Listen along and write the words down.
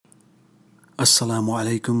Assalamu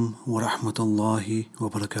alaikum wa rahmatullahi wa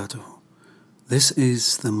barakatuh. This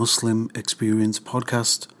is the Muslim Experience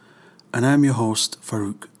Podcast, and I'm your host,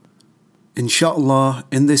 Farouk. Inshallah,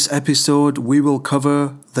 in this episode, we will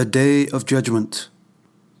cover the Day of Judgment.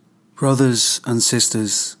 Brothers and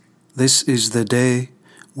sisters, this is the day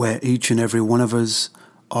where each and every one of us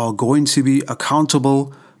are going to be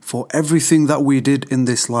accountable for everything that we did in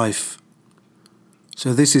this life.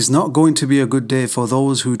 So this is not going to be a good day for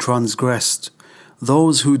those who transgressed,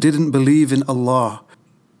 those who didn't believe in Allah,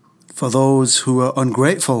 for those who were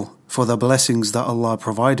ungrateful for the blessings that Allah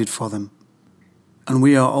provided for them. And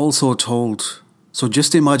we are also told, so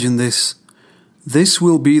just imagine this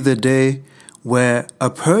will be the day where a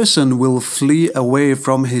person will flee away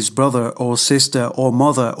from his brother or sister or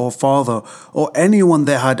mother or father or anyone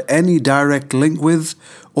they had any direct link with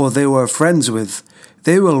or they were friends with.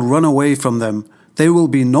 They will run away from them. There will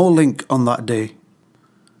be no link on that day.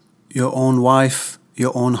 Your own wife,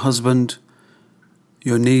 your own husband,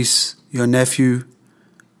 your niece, your nephew,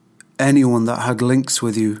 anyone that had links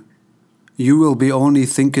with you. You will be only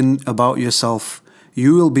thinking about yourself.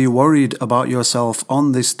 You will be worried about yourself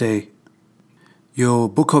on this day. Your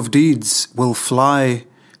book of deeds will fly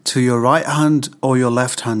to your right hand or your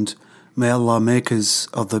left hand. May Allah make us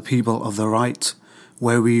of the people of the right,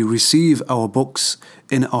 where we receive our books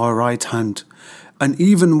in our right hand. And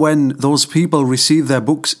even when those people receive their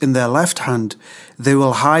books in their left hand, they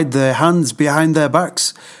will hide their hands behind their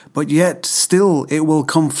backs, but yet still it will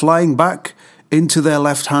come flying back into their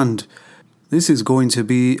left hand. This is going to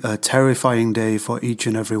be a terrifying day for each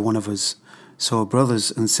and every one of us. So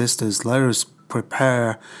brothers and sisters, let us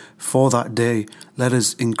prepare for that day. Let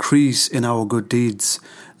us increase in our good deeds.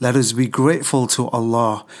 Let us be grateful to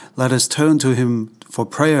Allah. Let us turn to Him for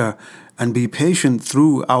prayer and be patient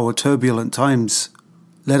through our turbulent times.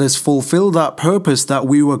 Let us fulfill that purpose that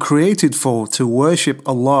we were created for, to worship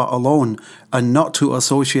Allah alone and not to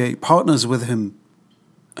associate partners with Him.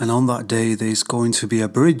 And on that day there is going to be a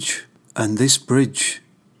bridge. And this bridge,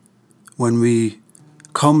 when we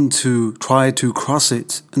come to try to cross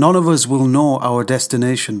it, none of us will know our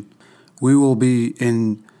destination. We will be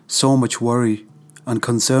in so much worry and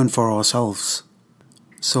concern for ourselves.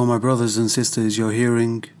 So my brothers and sisters, your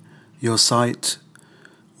hearing, your sight,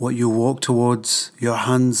 what you walk towards, your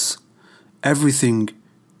hands, everything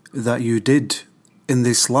that you did in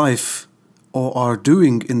this life or are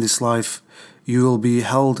doing in this life, you will be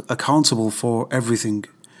held accountable for everything.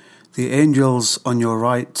 The angels on your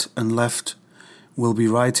right and left will be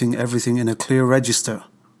writing everything in a clear register.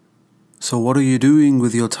 So what are you doing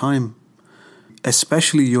with your time?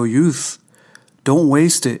 Especially your youth. Don't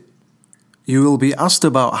waste it. You will be asked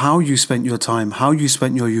about how you spent your time, how you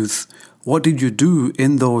spent your youth. What did you do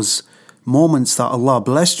in those moments that Allah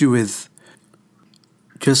blessed you with?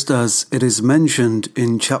 Just as it is mentioned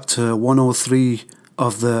in chapter 103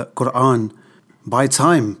 of the Quran, by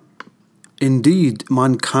time, indeed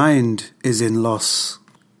mankind is in loss.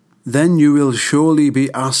 Then you will surely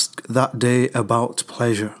be asked that day about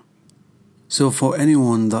pleasure. So for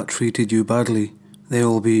anyone that treated you badly, they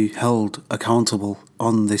will be held accountable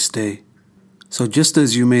on this day. So just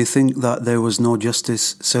as you may think that there was no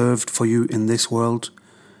justice served for you in this world,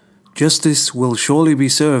 justice will surely be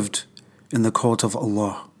served in the court of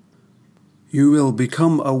Allah. You will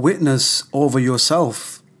become a witness over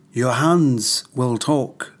yourself. Your hands will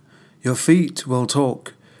talk. Your feet will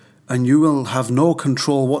talk. And you will have no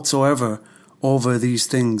control whatsoever over these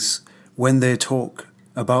things when they talk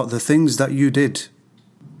about the things that you did.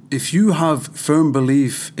 If you have firm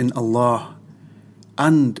belief in Allah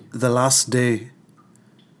and the last day,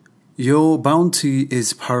 your bounty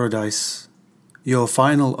is paradise. Your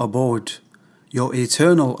final abode, your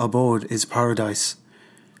eternal abode is paradise.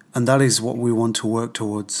 And that is what we want to work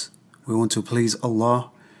towards. We want to please Allah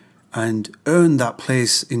and earn that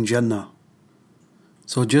place in Jannah.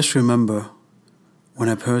 So just remember, when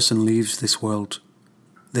a person leaves this world,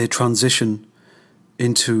 they transition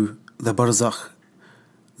into the barzakh,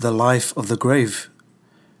 the life of the grave.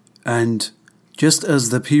 And just as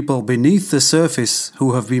the people beneath the surface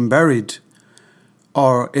who have been buried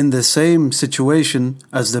are in the same situation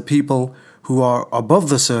as the people who are above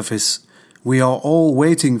the surface, we are all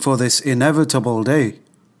waiting for this inevitable day.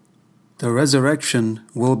 The resurrection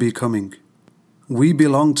will be coming. We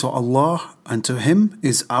belong to Allah, and to Him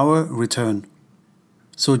is our return.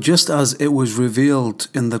 So just as it was revealed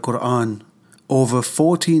in the Quran over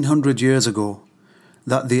 1400 years ago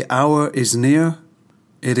that the hour is near,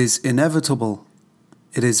 it is inevitable.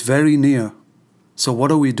 It is very near. So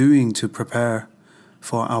what are we doing to prepare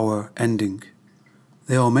for our ending?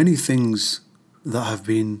 There are many things that have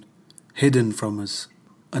been hidden from us.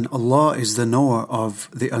 And Allah is the knower of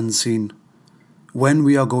the unseen. When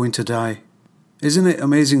we are going to die. Isn't it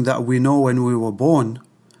amazing that we know when we were born,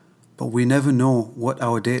 but we never know what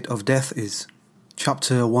our date of death is?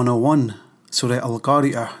 Chapter 101, Surah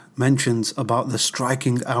Al-Qari'ah, mentions about the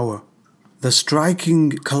striking hour. The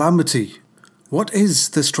striking calamity. What is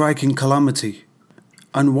the striking calamity?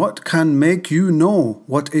 And what can make you know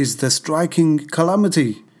what is the striking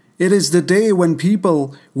calamity? It is the day when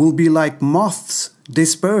people will be like moths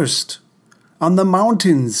dispersed, and the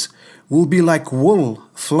mountains will be like wool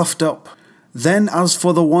fluffed up. Then as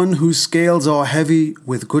for the one whose scales are heavy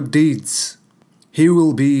with good deeds, he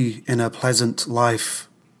will be in a pleasant life.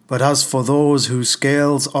 But as for those whose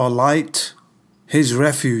scales are light, his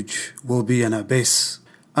refuge will be an abyss.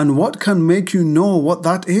 And what can make you know what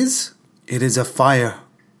that is? It is a fire,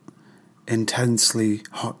 intensely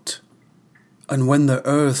hot. And when the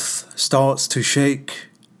earth starts to shake,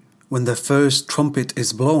 when the first trumpet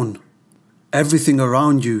is blown, everything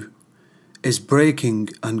around you is breaking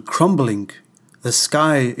and crumbling. The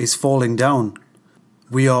sky is falling down.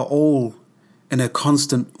 We are all in a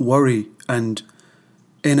constant worry and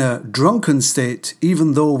in a drunken state,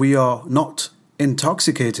 even though we are not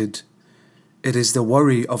intoxicated. It is the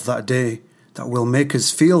worry of that day that will make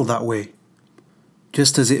us feel that way.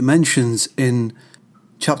 Just as it mentions in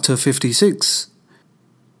chapter 56,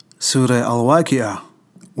 Surah Al-Waqi'ah,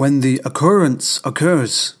 when the occurrence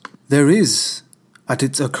occurs, there is, at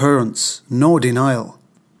its occurrence, no denial.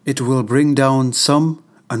 It will bring down some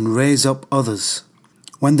and raise up others.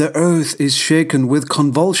 When the earth is shaken with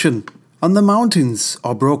convulsion, and the mountains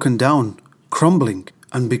are broken down, crumbling,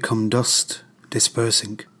 and become dust,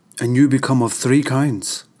 dispersing, and you become of three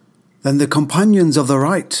kinds. Then the companions of the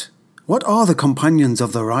right. What are the companions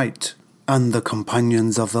of the right? And the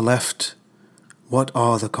companions of the left. What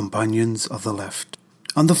are the companions of the left?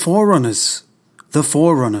 And the forerunners. The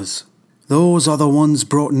forerunners. Those are the ones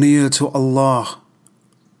brought near to Allah.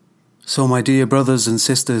 So my dear brothers and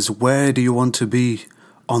sisters, where do you want to be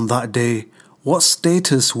on that day? What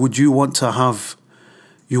status would you want to have?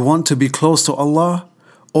 You want to be close to Allah?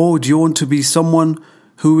 Or do you want to be someone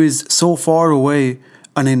who is so far away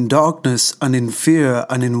and in darkness and in fear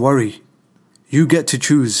and in worry? You get to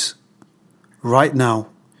choose. Right now,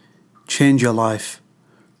 change your life.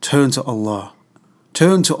 Turn to Allah.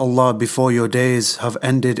 Turn to Allah before your days have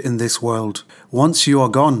ended in this world. Once you are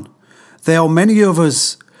gone, there are many of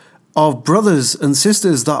us, of brothers and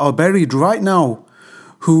sisters that are buried right now,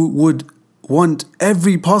 who would want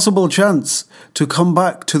every possible chance to come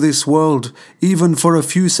back to this world, even for a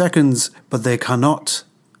few seconds, but they cannot.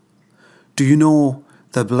 Do you know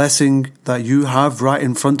the blessing that you have right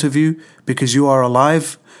in front of you because you are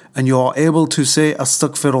alive and you are able to say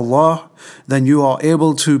astaghfirullah, then you are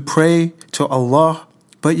able to pray to Allah,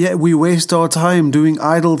 but yet we waste our time doing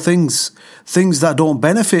idle things that don't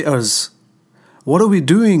benefit us. What are we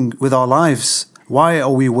doing with our lives? Why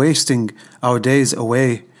are we wasting our days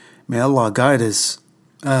away? May Allah guide us.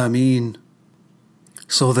 Ameen.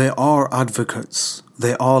 So there are advocates,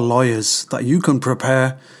 there are lawyers that you can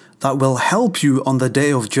prepare that will help you on the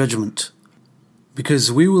day of judgment.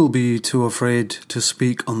 Because we will be too afraid to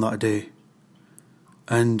speak on that day.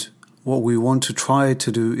 And what we want to try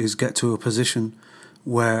to do is get to a position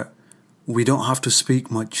where we don't have to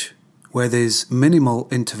speak much, where there's minimal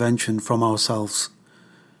intervention from ourselves.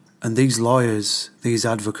 And these lawyers, these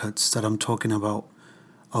advocates that I'm talking about,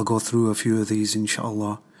 I'll go through a few of these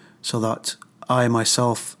inshallah, so that I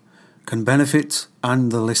myself can benefit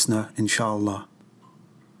and the listener inshallah.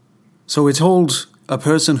 So we're told a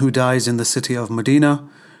person who dies in the city of Medina,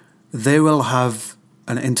 they will have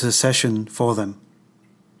an intercession for them,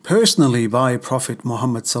 personally by Prophet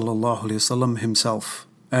Muhammad sallallahu alaihi wasallam himself.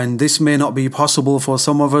 And this may not be possible for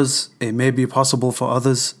some of us, it may be possible for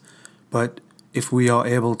others, but if we are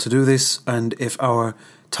able to do this, and if our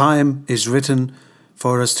time is written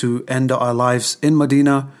for us to end our lives in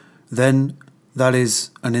Medina, then that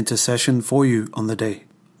is an intercession for you on the day.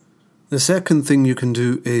 The second thing you can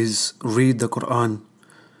do is read the Quran,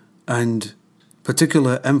 and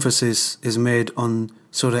particular emphasis is made on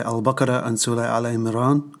Surah Al-Baqarah and Surah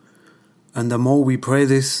Al-Imran. And the more we pray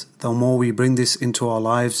this, the more we bring this into our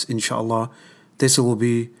lives, inshallah, this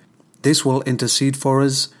will intercede for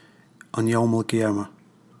us on Yawm al-Qiyamah.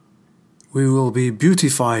 We will be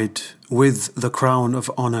beautified with the crown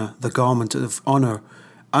of honor, the garment of honor,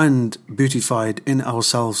 and beautified in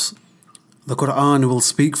ourselves. The Quran will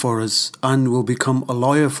speak for us and will become a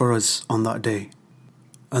lawyer for us on that day.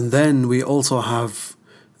 And then we also have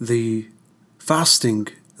the fasting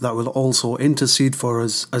that will also intercede for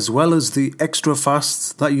us, as well as the extra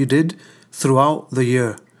fasts that you did throughout the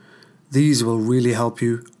year. These will really help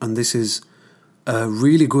you, and this is a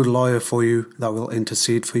really good lawyer for you that will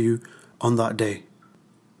intercede for you on that day.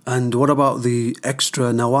 And what about the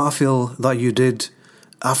extra nawafil that you did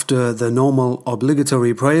after the normal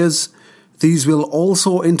obligatory prayers? These will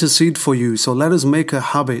also intercede for you. So let us make a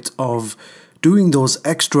habit of doing those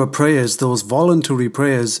extra prayers, those voluntary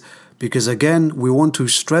prayers, because again, we want to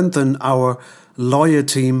strengthen our lawyer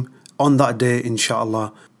team on that day,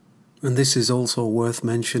 inshallah. And this is also worth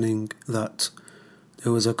mentioning that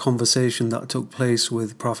there was a conversation that took place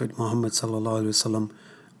with Prophet Muhammad sallallahu alaihi wasallam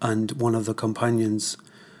and one of the companions.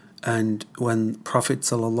 And when Prophet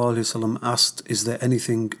sallallahu alaihi wasallam asked, "Is there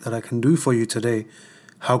anything that I can do for you today?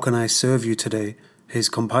 How can I serve you today?" His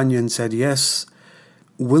companion said, "Yes.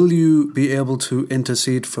 Will you be able to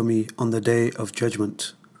intercede for me on the day of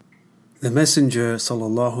judgment?" The Messenger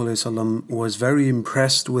sallallahu alaihi wasallam was very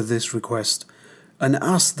impressed with this request and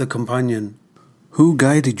asked the companion, "Who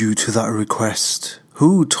guided you to that request?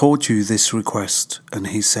 Who taught you this request?" And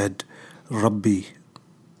he said, "Rabbi,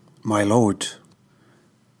 my Lord."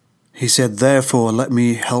 He said, "Therefore, let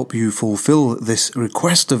me help you fulfill this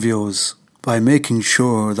request of yours by making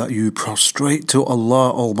sure that you prostrate to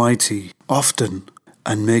Allah Almighty often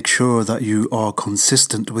and make sure that you are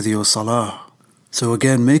consistent with your salah." So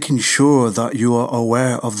again, making sure that you are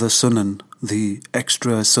aware of the sunan, the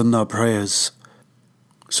extra sunnah prayers.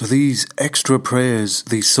 So these extra prayers,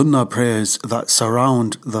 these sunnah prayers that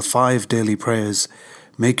surround the 5 daily prayers,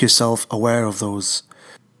 make yourself aware of those.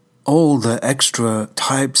 All the extra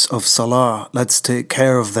types of salah, let's take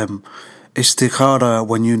care of them. Istikhara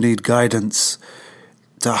when you need guidance,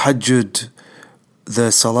 tahajjud,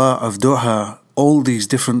 the salah of duha, all these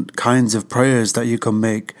different kinds of prayers that you can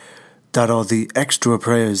make that are the extra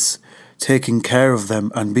prayers, taking care of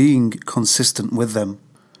them and being consistent with them.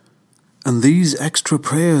 And these extra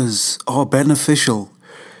prayers are beneficial.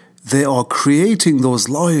 They are creating those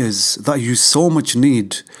lawyers that you so much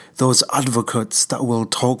need, those advocates that will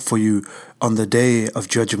talk for you on the day of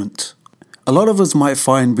judgment. A lot of us might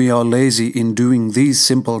find we are lazy in doing these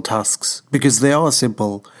simple tasks because they are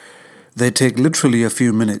simple. They take literally a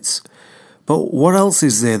few minutes. But what else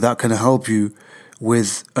is there that can help you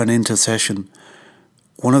with an intercession?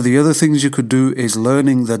 One of the other things you could do is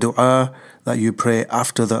learning the dua that you pray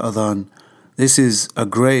after the adhan. This is a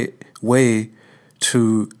great way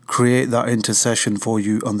to create that intercession for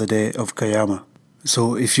you on the day of Qiyamah.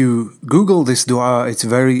 So if you Google this dua, it's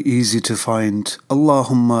very easy to find.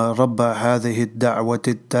 Allahumma rabba hadhihi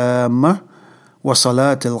ad-da'wati at-tamma wa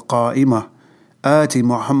salati al-qa'imah ati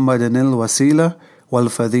Muhammadan al-wasila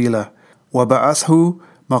wal-fadila wa ba'athu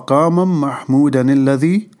maqaman mahmudan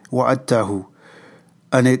alladhi wa'adtahu.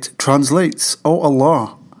 And it translates, "O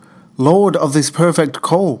Allah, Lord of this perfect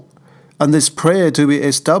call and this prayer to be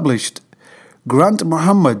established, grant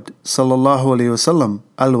Muhammad sallallahu alaihi wasallam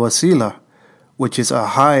al-wasila, which is a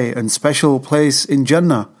high and special place in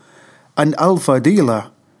Jannah, and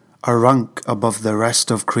al-fadila, a rank above the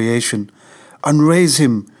rest of creation, and raise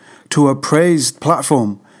him to a praised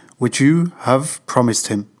platform which you have promised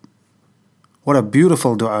him." What a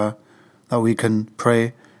beautiful dua that we can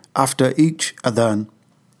pray after each adhan.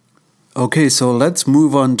 Okay, so let's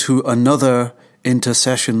move on to another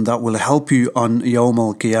intercession that will help you on Yawm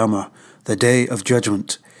al-Qiyamah, the day of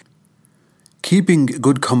judgment. Keeping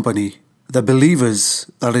good company, the believers,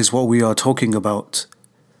 that is what we are talking about.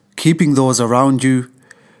 Keeping those around you.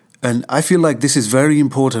 And I feel like this is very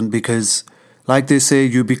important because, like they say,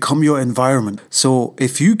 you become your environment. So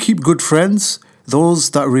if you keep good friends, those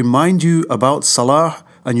that remind you about salah,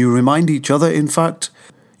 and you remind each other, in fact,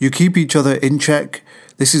 you keep each other in check,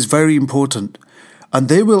 this is very important. And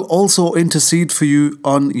they will also intercede for you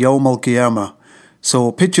on Yawm al-Qiyamah.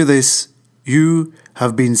 So picture this, you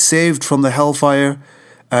have been saved from the hellfire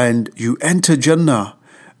and you enter Jannah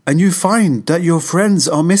and you find that your friends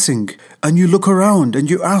are missing and you look around and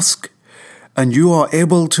you ask and you are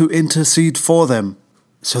able to intercede for them.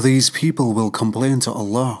 So these people will complain to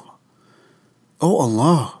Allah, "Oh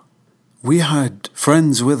Allah, we had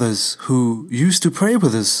friends with us who used to pray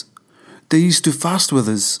with us. They used to fast with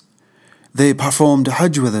us. They performed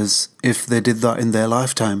Hajj with us if they did that in their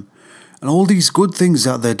lifetime. And all these good things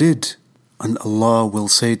that they did." And Allah will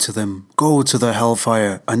say to them, "Go to the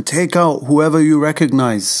hellfire and take out whoever you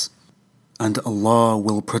recognize." And Allah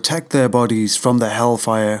will protect their bodies from the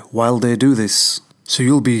hellfire while they do this. So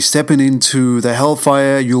you'll be stepping into the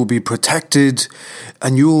hellfire, you'll be protected,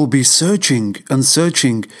 and you'll be searching and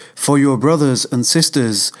searching for your brothers and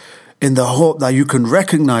sisters in the hope that you can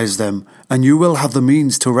recognize them, and you will have the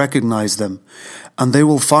means to recognize them. And they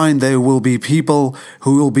will find there will be people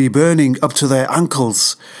who will be burning up to their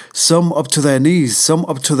ankles, some up to their knees, some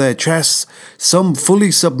up to their chests, some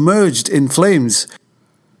fully submerged in flames.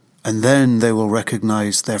 And then they will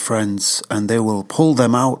recognize their friends and they will pull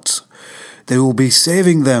them out. They will be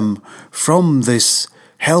saving them from this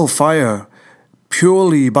hellfire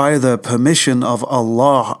purely by the permission of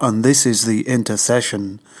Allah, and this is the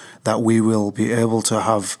intercession that we will be able to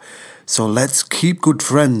have. So let's keep good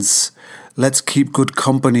friends. Let's keep good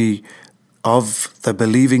company of the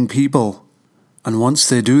believing people. And once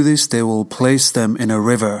they do this, they will place them in a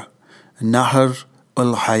river, Nahar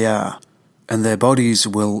al-Haya, and their bodies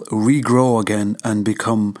will regrow again and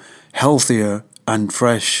become healthier and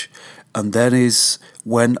fresh. And that is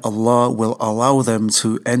when Allah will allow them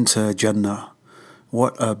to enter Jannah.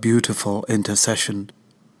 What a beautiful intercession.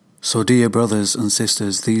 So dear brothers and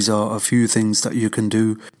sisters, these are a few things that you can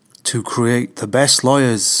do to create the best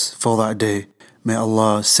lawyers for that day. May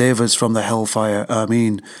Allah save us from the hellfire.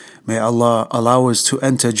 Ameen. May Allah allow us to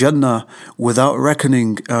enter Jannah without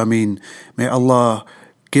reckoning. Ameen. May Allah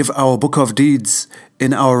give our book of deeds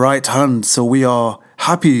in our right hand so we are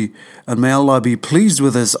happy, and may Allah be pleased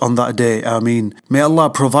with us on that day. Ameen. May Allah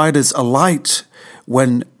provide us a light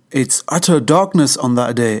when it's utter darkness on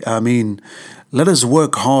that day. Ameen. Let us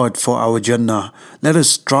work hard for our Jannah. Let us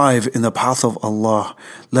strive in the path of Allah.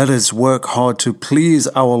 Let us work hard to please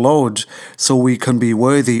our Lord so we can be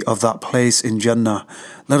worthy of that place in Jannah.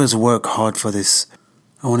 Let us work hard for this.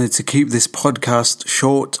 I wanted to keep this podcast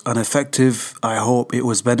short and effective. I hope it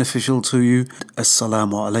was beneficial to you.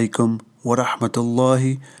 Assalamu alaikum wa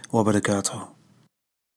rahmatullahi wa barakatuh.